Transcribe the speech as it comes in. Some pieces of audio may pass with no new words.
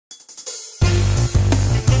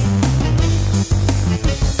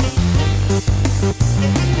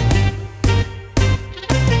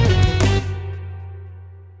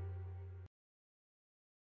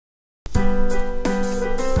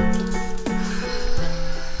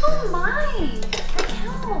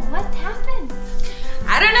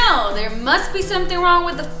there must be something wrong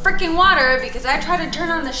with the freaking water because I tried to turn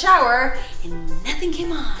on the shower and nothing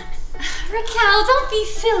came on. Raquel, don't be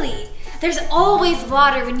silly. There's always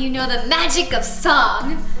water when you know the magic of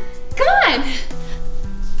song. Come on.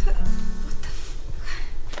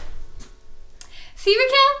 See,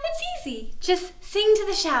 Raquel? It's easy. Just sing to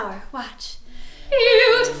the shower. Watch.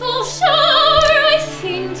 Beautiful shower, I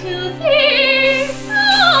sing to thee.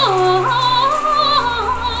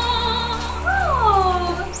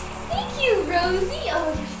 Oh, thank you, Rosie.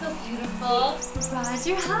 Oh, you're so beautiful.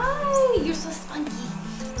 Roger, hi. You're so spunky.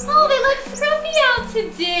 Oh, they look scruffy out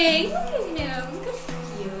today. Look at him. Good for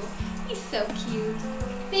you. He's so cute.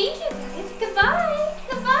 Thank you, guys. Goodbye.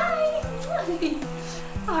 Goodbye.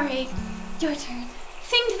 All right, your turn.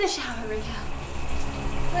 Sing to the shower, Raquel.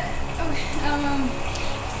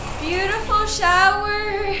 Beautiful shower.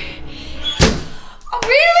 Oh,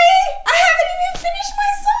 really? I haven't even finished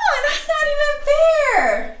my song. That's not even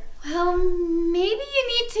fair. Well, maybe you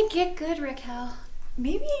need to get good, Raquel.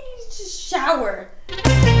 Maybe I need to just shower.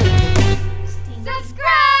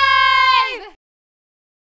 Subscribe!